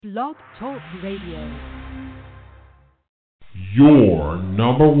Blog Talk Radio. Your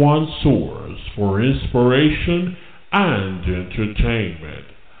number one source for inspiration and entertainment.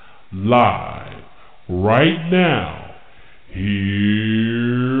 Live right now.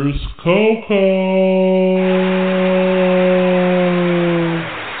 Here's Koko.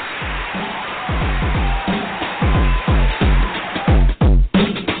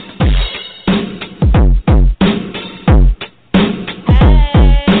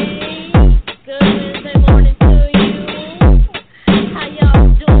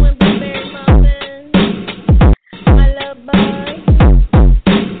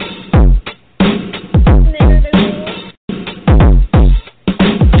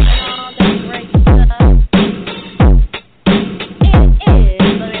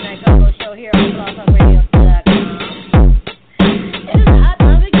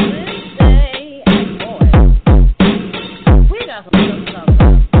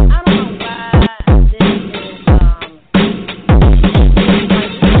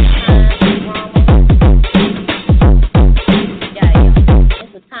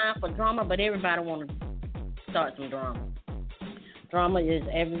 Everybody want to start some drama. Drama is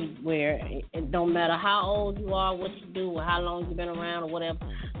everywhere. It don't matter how old you are, what you do, or how long you've been around, or whatever.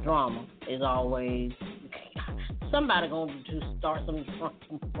 Drama is always somebody going to start some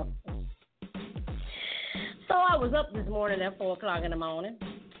drama. So I was up this morning at 4 o'clock in the morning.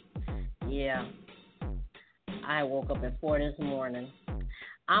 Yeah, I woke up at 4 this morning.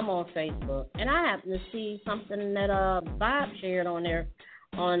 I'm on Facebook, and I happened to see something that Bob shared on there.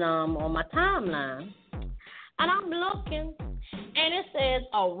 On my timeline, and I'm looking, and it says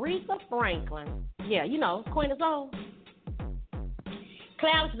Aretha Franklin, Queen of Soul,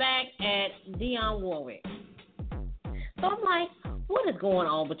 claps back at Dionne Warwick. So I'm like, what is going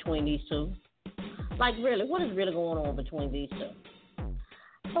on between these two? Like, really, what is really going on between these two?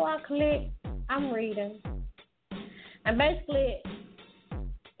 So I click, I'm reading, and basically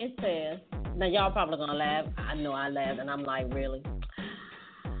it says, now y'all probably gonna laugh. I know I laughed, and I'm like, really?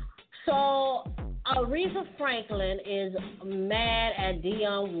 So, Aretha Franklin is mad at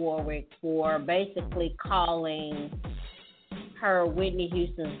Dionne Warwick for basically calling her Whitney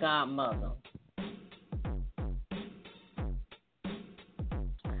Houston's godmother.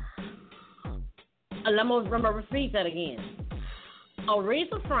 Let me repeat that again.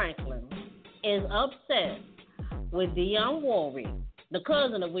 Aretha Franklin is upset with Dionne Warwick, the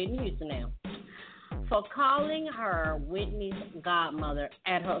cousin of Whitney Houston now, for calling her Whitney's godmother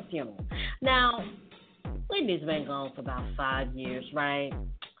at her funeral. Now, Whitney's been gone for about 5 years, right?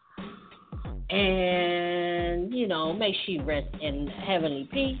 And, may she rest in heavenly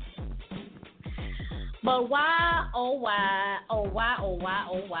peace. But why, oh why, oh why, oh why,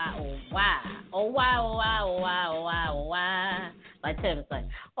 oh why, oh why, oh why, oh why, oh why, oh why, oh why, like Tevin say,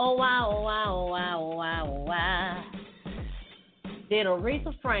 oh why, oh why, oh why, oh why, oh why, did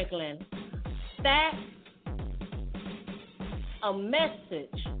Aretha Franklin fax a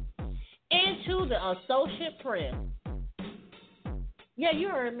message into the Associated Press? Yeah, you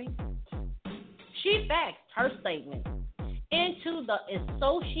heard me. She faxed her statement into the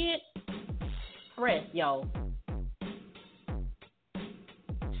Associated Press, y'all,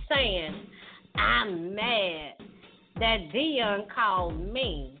 saying, I'm mad that Dionne called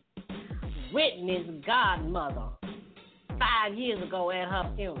me Whitney's godmother 5 years ago at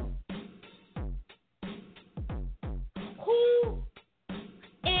her funeral. Who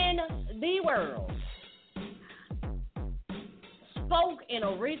in the world spoke in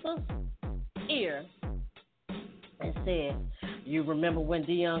Aretha's ear and said, you remember when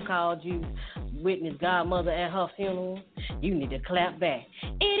Dionne called you Whitney's godmother at her funeral? You need to clap back.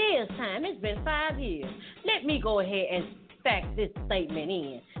 It is time. It's been 5 years. Let me go ahead and fax this statement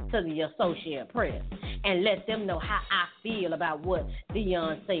in to the Associated Press and let them know how I feel about what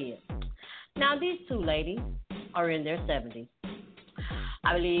Dionne said. Now, these two ladies are in their 70s.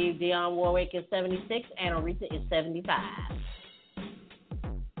 I believe Dionne Warwick is 76 and Aretha is 75.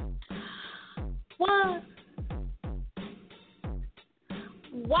 What?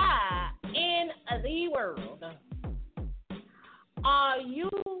 Why in the world are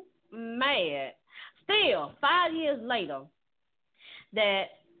you mad still 5 years later that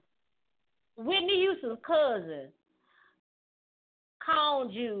Whitney Houston's cousin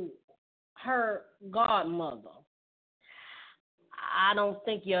called you her godmother? I don't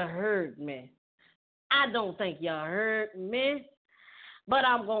think you heard me. But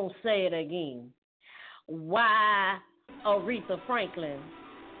I'm going to say it again. Why Aretha Franklin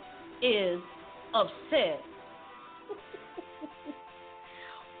is upset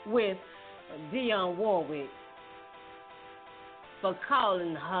with Dionne Warwick for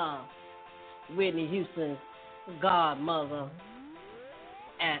calling her Whitney Houston's godmother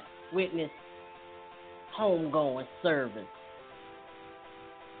at Whitney's homegoing service.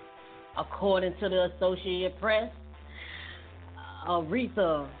 According to the Associated Press,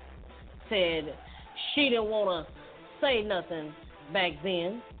 Aretha said she didn't want to say nothing back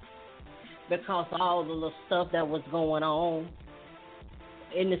then because of all the little stuff that was going on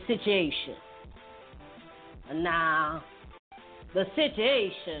in the situation. Now, the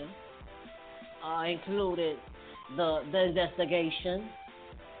situation included the investigation,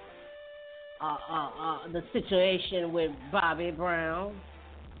 the situation with Bobby Brown,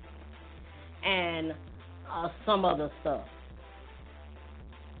 and some other stuff.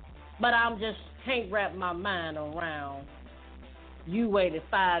 But I'm just can't wrap my mind around you waited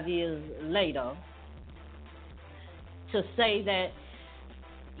 5 years later to say that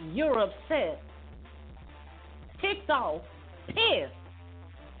you're upset, ticked off, pissed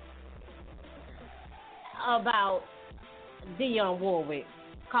about Dionne Warwick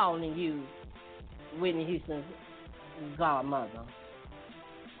calling you Whitney Houston's godmother.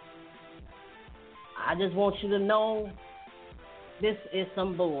 I just want you to know this is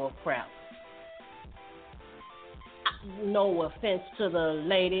some bull crap. No offense to the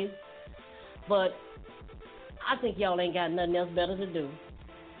ladies, but I think y'all ain't got nothing else better to do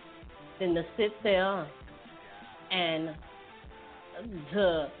than to sit there and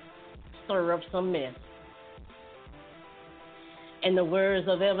to stir up some mess. In the words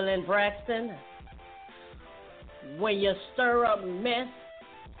of Evelyn Braxton, when you stir up mess,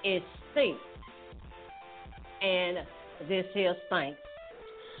 it stinks. And this here stinks.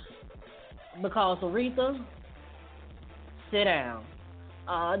 Because Aretha, sit down.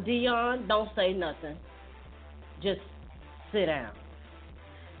 Dionne, don't say nothing. Just sit down.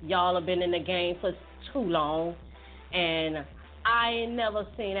 Y'all have been in the game for too long, and I ain't never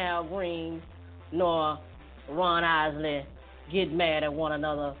seen Al Green nor Ron Isley get mad at one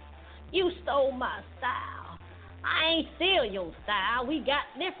another. You stole my style. I ain't steal your style. We got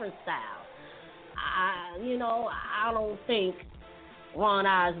different styles. I don't think Ron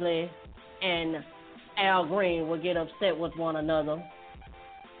Isley and Al Green will get upset with one another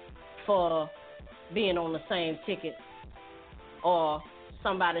for being on the same ticket, or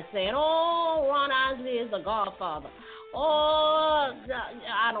somebody saying, "Oh, Ron Isley is the Godfather." Oh,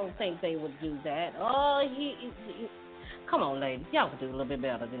 I don't think they would do that. Oh, he come on, ladies, y'all can do a little bit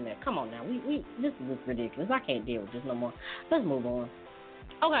better than that. Come on now, this is ridiculous. I can't deal with this no more. Let's move on.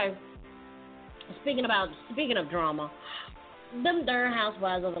 Okay. Speaking of drama, them darn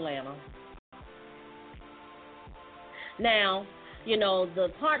Housewives of Atlanta. Now, the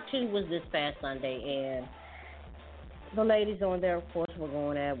part 2 was this past Sunday, and the ladies on there, of course, were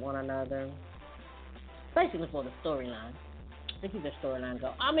going at one another, basically for the storyline. To keep the storyline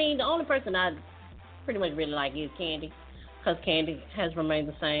going. I mean, the only person I pretty much really like is Candy, because Candy has remained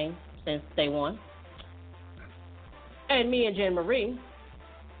the same since day one. And me and Jen Marie,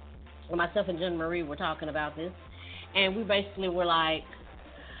 myself and Jen Marie were talking about this, and we basically were like,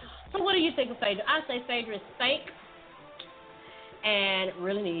 so what do you think of Phaedra? I say Phaedra is fake and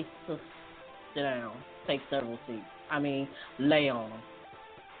really needs to sit down, take several seats. I mean, lay on them.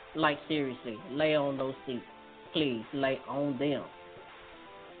 Like, seriously, lay on those seats. Please, lay on them.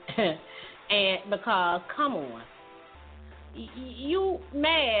 And because, come on, you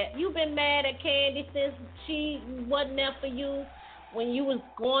mad. You've been mad at Candy since she wasn't there for you when you was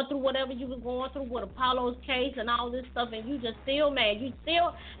going through whatever you was going through with Apollo's case and all this stuff, and you just still mad.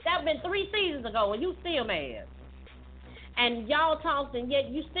 That been 3 seasons ago, and you still mad. And y'all talked, and yet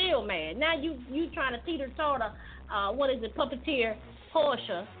you still mad. Now you trying to teeter-totter, puppeteer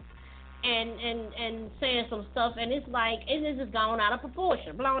Portia, and saying some stuff, and it's like it is gone out of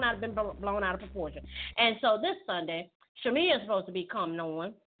proportion, blown out of proportion. And so this Sunday, Shamia is supposed to be coming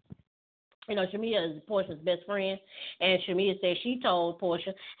on. Shamia is Portia's best friend, and Shamia said she told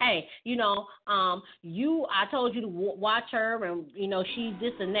Portia, hey, I told you to watch her, and, she's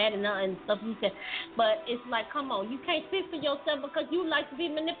this and that and stuff you said. But it's like, come on, you can't speak for yourself because you like to be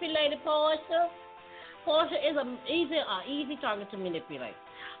manipulated, Portia. Portia is an easy target to manipulate.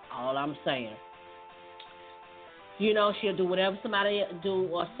 All I'm saying. She'll do whatever somebody do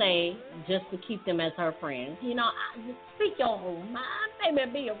or say just to keep them as her friends. Just speak your whole mind,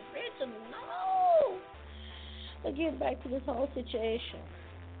 baby, be original. No. But get back to this whole situation.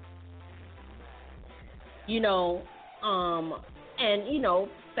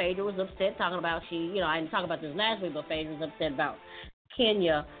 Phaedra was upset talking about I didn't talk about this last week, but Phaedra was upset about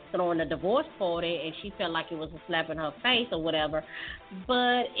Kenya throwing a divorce party, and she felt like it was a slap in her face or whatever.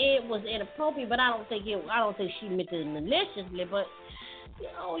 But it was inappropriate. But I don't think she meant it maliciously. But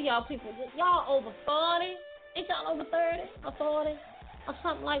y'all people, y'all over 40? Ain't y'all over 30 or 40 or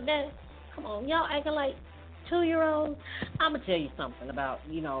something like that? Come on, y'all acting like 2-year-olds. I'm gonna tell you something about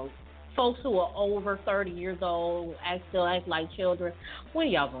folks who are over 30 years old still act like children. When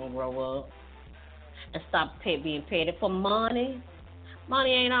y'all gonna grow up and stop being petty for money?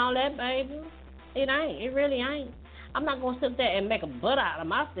 Money ain't all that, baby. It ain't. It really ain't. I'm not gonna sit there and make a butt out of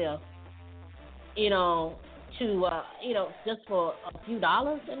myself, just for a few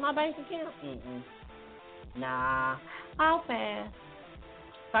dollars in my bank account. Nah, I'll pass.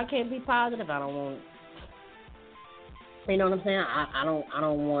 If I can't be positive, I don't want it. You know what I'm saying? I don't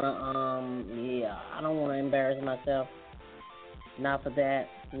wanna I don't wanna embarrass myself. Not for that.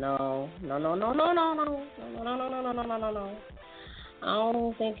 No. I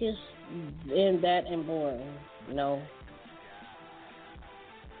don't think it's that important. No.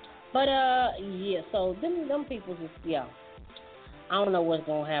 But yeah, so them people just I don't know what's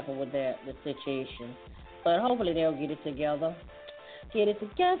gonna happen with the situation. But hopefully they'll get it together. Get it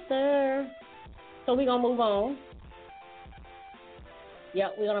together. So we're gonna move on.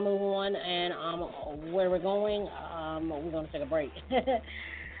 Yep, we're gonna move on, and where we're going, we're gonna take a break.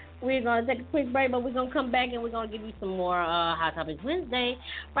 We're gonna take a quick break, but we're gonna come back and we're gonna give you some more Hot Topics Wednesday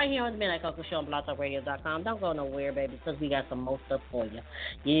right here on the Midnight Koko Show on BlogTalkRadio.com. Don't go nowhere, baby, because we got some more stuff for you.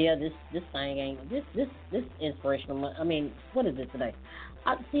 Yeah, this thing ain't this inspirational. I mean, what is it today?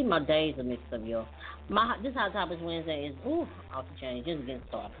 I see my days are mixed up, y'all. This Hot Topics Wednesday is off the chain. Just getting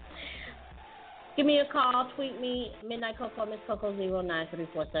started. Give me a call, tweet me, Midnight Koko, Miss Koko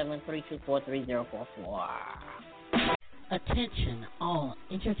 09347-324-3044. Attention, all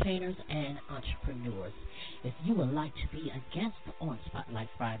entertainers and entrepreneurs. If you would like to be a guest on Spotlight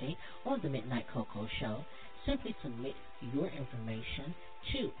Friday or the Midnight Koko Show, simply submit your information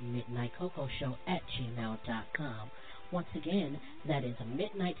to midnightkokoshow@gmail.com. Once again, that is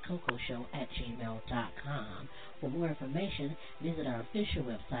midnightkokoshow@gmail.com. For more information, visit our official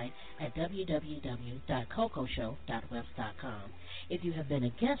website at www.kokoshow.webs.com. If you have been a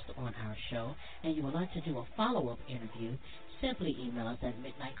guest on our show and you would like to do a follow-up interview, simply email us at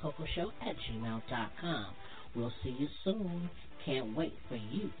midnightkokoshow@gmail.com. We'll see you soon. Can't wait for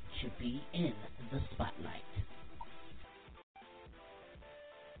you to be in the spotlight.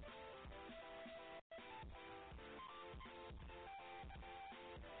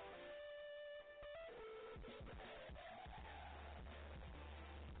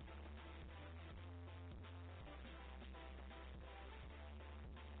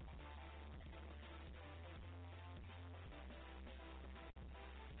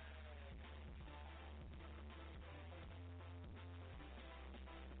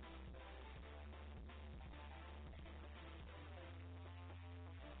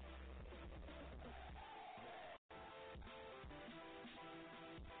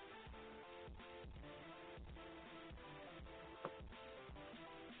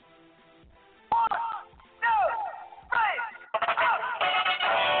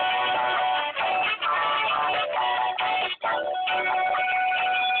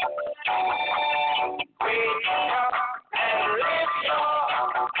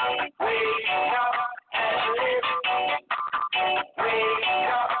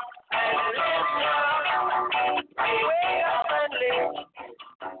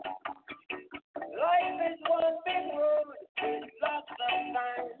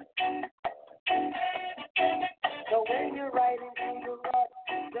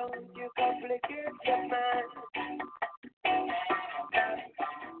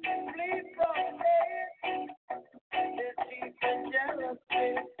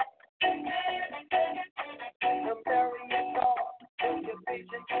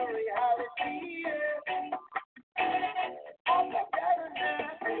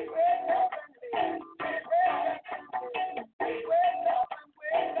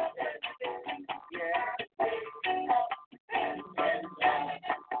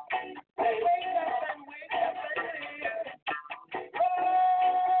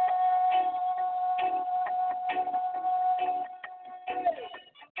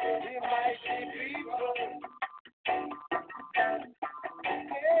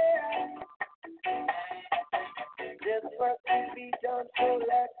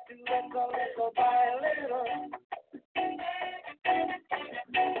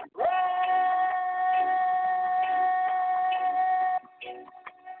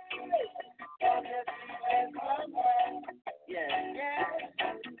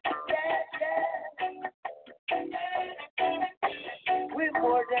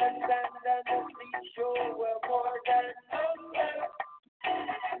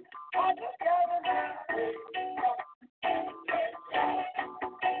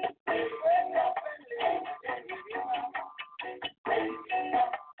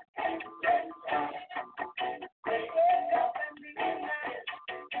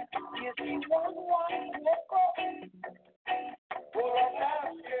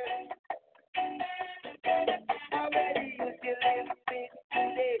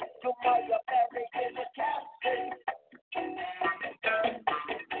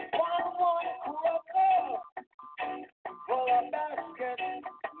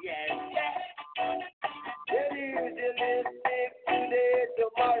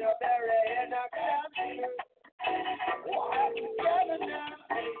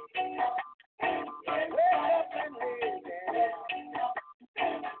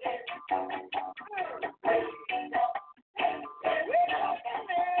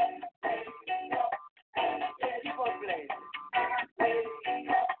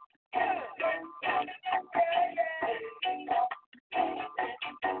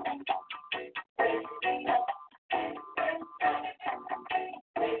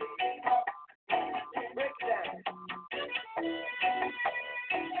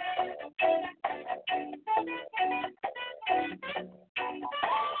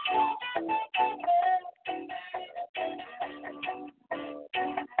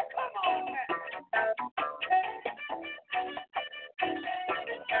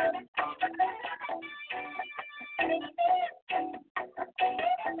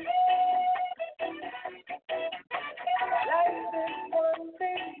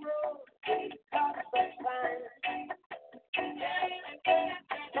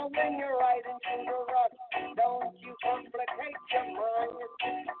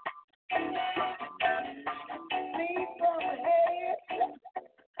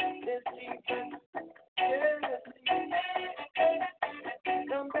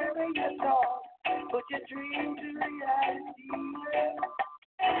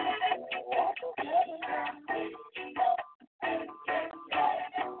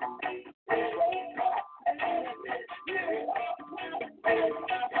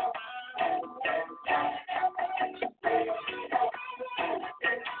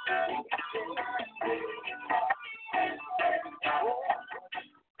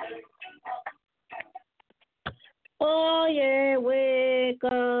 Oh yeah, wake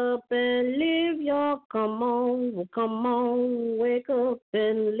up and live your come on, wake up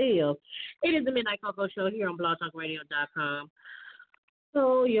and live. It is the Midnight Koko Show here on blogtalkradio.com.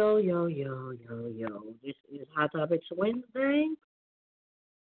 So yo. This is Hot Topics Wednesday,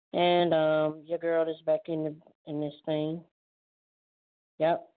 and your girl is back in this thing.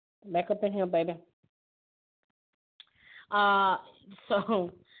 Yep, back up in here, baby. Uh,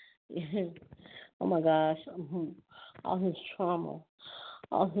 so, oh my gosh, all his trauma,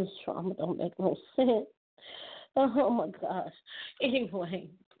 don't make no sense. Oh my gosh. Anyway,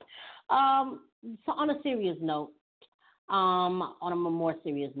 so on a serious note, on a more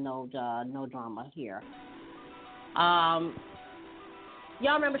serious note, no drama here. Y'all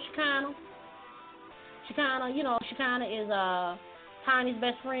remember Shekinah? Shekinah is Tiny's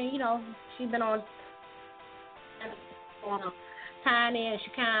best friend. She's been on Tiny and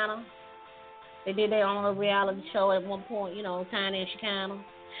Shekinah. They did their own reality show at one point, Tiny and Shekinah.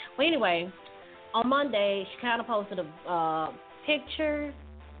 Well, anyway, on Monday, Shekinah posted a picture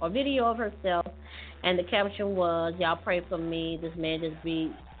or video of herself, and the caption was, "Y'all pray for me. This man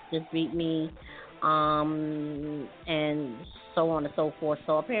just beat me," and so on and so forth.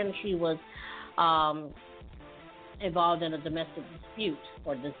 So apparently, she was involved in a domestic dispute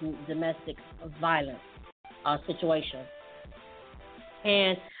or domestic violence situation.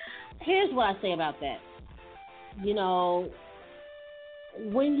 And here's what I say about that.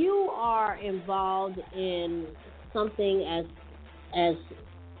 When you are involved in something as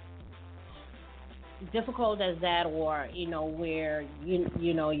difficult as that, or where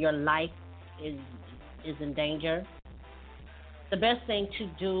your life is in danger, the best thing to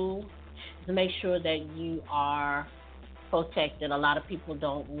do is to make sure that you are protected. A lot of people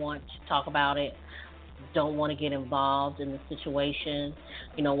don't want to talk about it, don't want to get involved in the situation,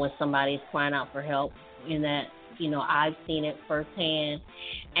 when somebody is crying out for help. In that, I've seen it firsthand,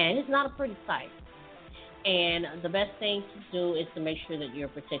 and it's not a pretty sight. And the best thing to do is to make sure that you're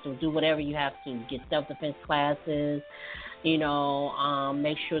protected. Do whatever you have to. Get self-defense classes,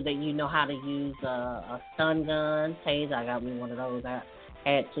 make sure that you know how to use a stun gun, taser. I got me one of those. I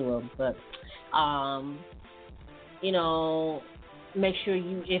had two of them. But, make sure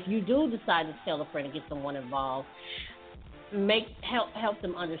if you do decide to tell a friend and get someone involved, help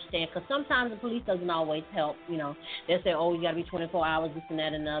them understand, because sometimes the police doesn't always help. They say, oh, you got to be 24 hours, this and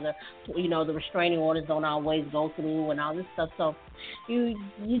that and another. The restraining orders don't always go through and all this stuff. So you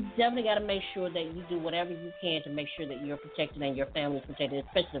definitely got to make sure that you do whatever you can to make sure that you're protected and your family's protected,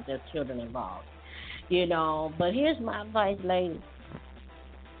 especially if there's children involved. But here's my advice, ladies.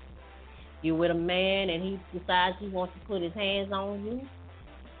 You're with a man and he decides he wants to put his hands on you,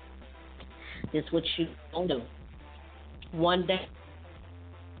 this is what you gonna do. One day,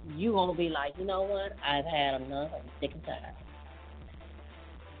 you gonna be like, you know what? I've had enough. I'm sick and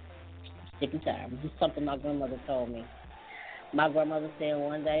tired. This is something my grandmother told me. My grandmother said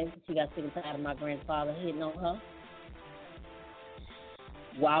one day she got sick and tired of my grandfather hitting on her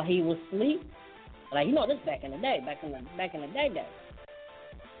while he was asleep. Like, this back in the day, back in the day.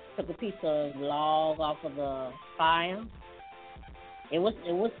 Took a piece of log off of the fire. It was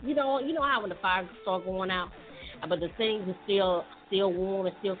how when the fire started going out, but the things are still warm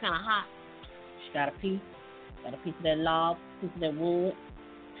and still kind of hot. She got a piece of that log, piece of that wood,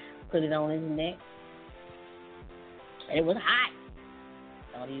 put it on his neck. And it was hot.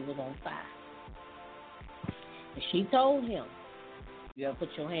 Thought he was on fire. And she told him, you ever put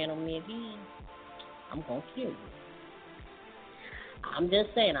your hand on me again, I'm going to kill you. I'm just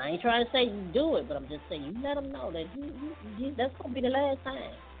saying, I ain't trying to say you do it, but I'm just saying, you let them know that that's going to be the last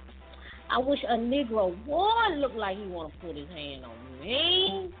time. I wish a Negro would look like he want to put his hand on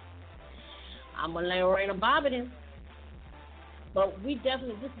me. I'm going to lay right above him. But this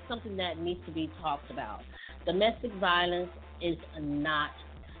is something that needs to be talked about. Domestic violence is not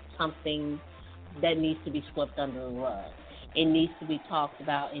something that needs to be swept under the rug. It needs to be talked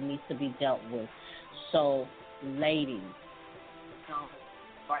about. It needs to be dealt with. So, ladies,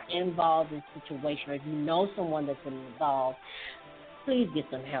 are involved in situation, or if you know someone that's involved, please get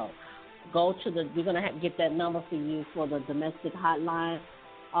some help. We're going to get that number for you for the domestic hotline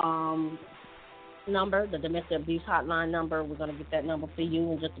number, the domestic abuse hotline number. We're going to get that number for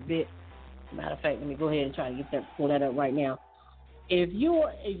you in just a bit. Matter of fact, let me go ahead and try to pull that up right now. If you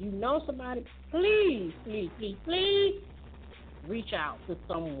know somebody, please reach out to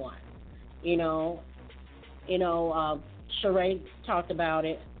someone. Sheree talked about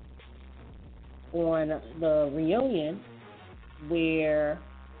it on the reunion where,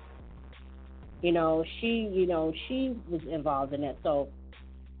 she was involved in that. So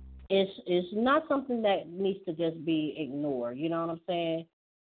it's not something that needs to just be ignored. You know what I'm saying?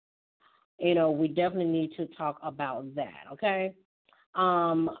 We definitely need to talk about that, okay?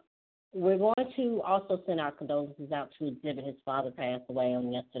 We're going to also send our condolences out to Exhibit. His father passed away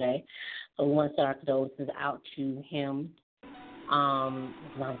on yesterday. So we want to send our condolences out to him. A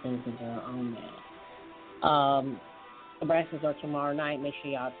lot of things are going on, man. Nebraska's are tomorrow night. Make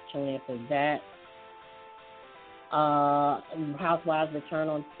sure y'all tune in for that. Housewives return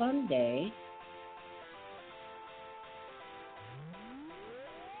on Sunday.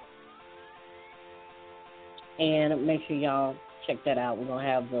 And make sure y'all check that out. We're going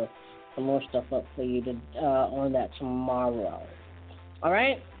to have some more stuff up for you on that tomorrow. All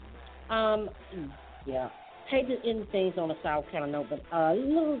right? Yeah. Hate to end things on a sour kind of note, but a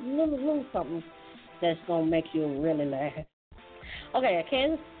little something that's going to make you really laugh. Okay,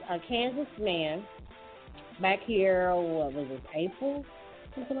 a Kansas man back here, what was it, April?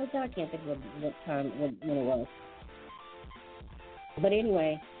 Something like that. I can't think of what time, when it was. But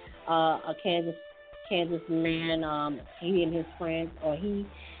anyway, a Kansas man, he and his friend,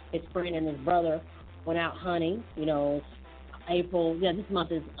 his friend and his brother went out hunting. April, this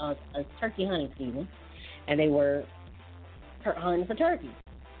month is a turkey hunting season, and they were hunting for turkey.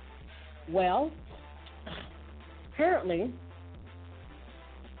 Well, apparently,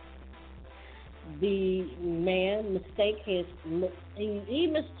 the man he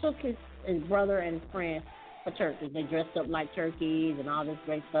mistook his brother and his friend for turkeys. They dressed up like turkeys and all this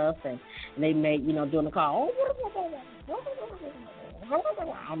great stuff, and they made, doing the call. I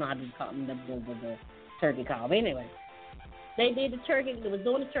don't know how to call the turkey call, but anyway. They did the turkey. They was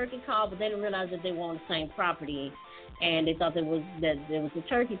doing the turkey call, but they didn't realize that they were on the same property, and they thought that there was a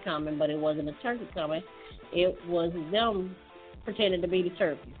turkey coming, but it wasn't a turkey coming. It was them pretending to be the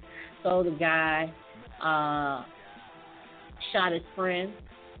turkey. So the guy shot his friend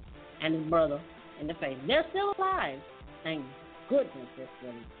and his brother in the face. They're still alive. Thank goodness they're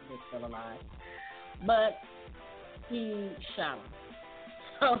still alive. But he shot him.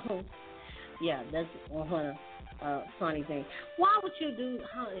 So yeah, that's one funny thing. Why would you do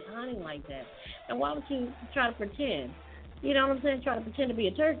hunting like that? And why would you try to pretend? You know what I'm saying? Try to pretend to be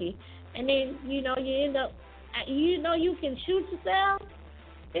a turkey, and then you end up, you can shoot yourself.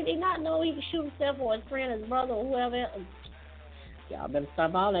 Did he not know he could shoot himself or his friend, his brother, or whoever else? Y'all better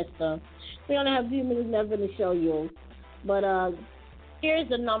stop all that stuff. We only have a few minutes left in the show, you. But here's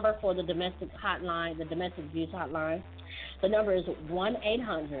the number for the domestic hotline, the domestic abuse hotline. The number is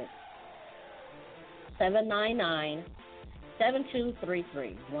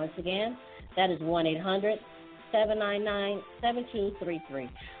 1-800-799-7233. Once again, that is 1-800-799-7233.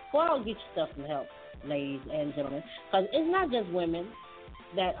 Go out and get yourself some help, ladies and gentlemen, because it's not just women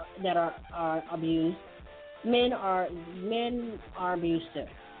that are abused. Men are abused too.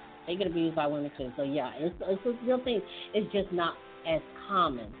 They get abused by women too. So yeah, it's a real thing. It's just not as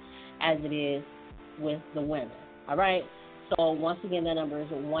common as it is with the women. All right. So once again, that number is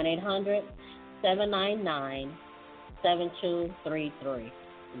 1-800-799-7233.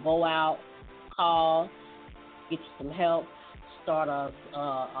 Go out, call, get you some help. Start a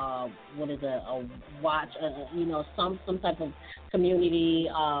watch, some type of community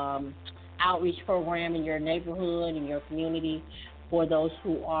outreach program in your neighborhood, in your community, for those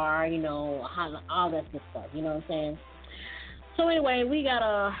who are, all that good stuff. You know what I'm saying? So anyway, we're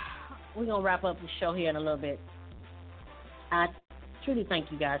gonna wrap up the show here in a little bit. I truly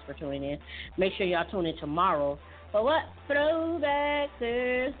thank you guys for tuning in. Make sure y'all tune in tomorrow. For what? Throwback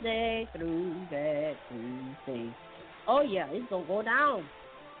Thursday. Oh, yeah, it's going to go down.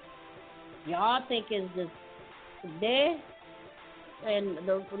 Y'all think it's just there? And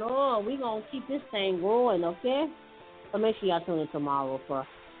no, we going to keep this thing growing, okay? So make sure y'all tune in tomorrow for,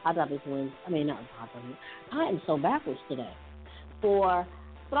 I thought this Wednesday, I am so backwards today. For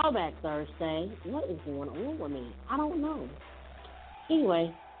Throwback Thursday, what is going on with me? I don't know.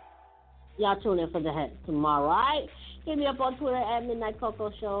 Anyway, y'all tune in for the tomorrow, all right? Hit me up on Twitter at Midnight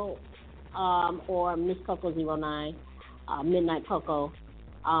Koko Show or Miss Coco09, Midnight Koko,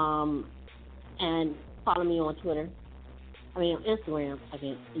 and follow me on Twitter. Instagram. I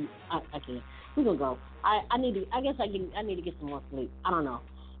can't. We're gonna go. I need to get some more sleep. I don't know.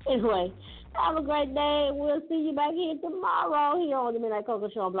 Anyway, have a great day. We'll see you back here tomorrow here on the Midnight Koko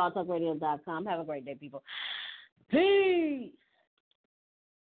Show on blogtalkradio.com. Have a great day, people. Peace.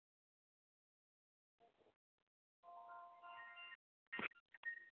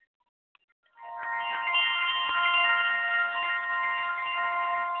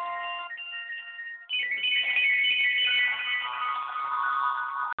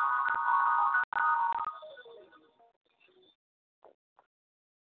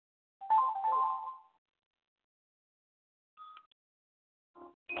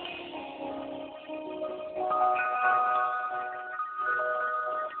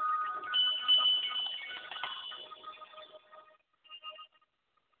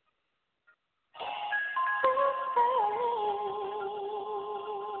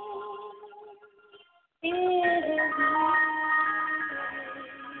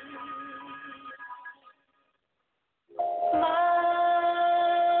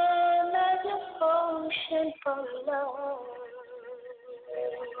 For love.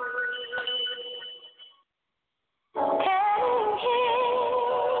 Can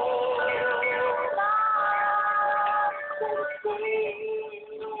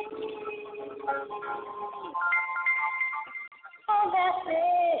and that's it.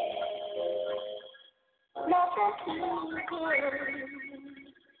 Nothing too good.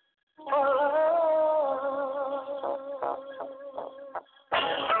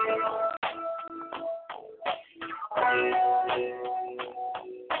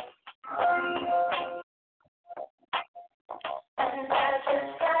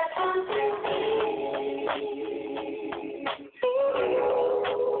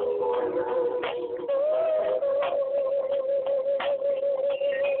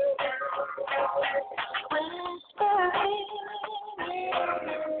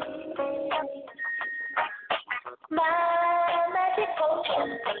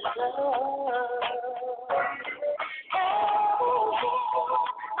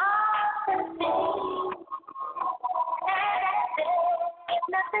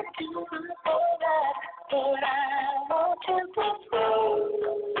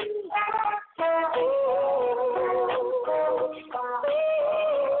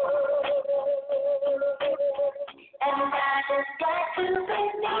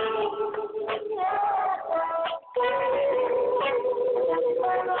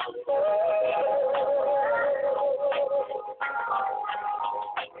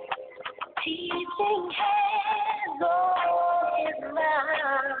 Teaching hands on his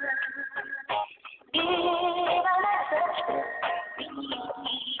mind, even at such a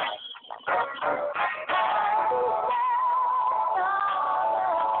speed.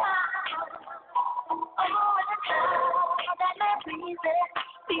 Oh, the time that my breeze is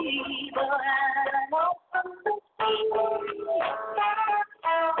feeble.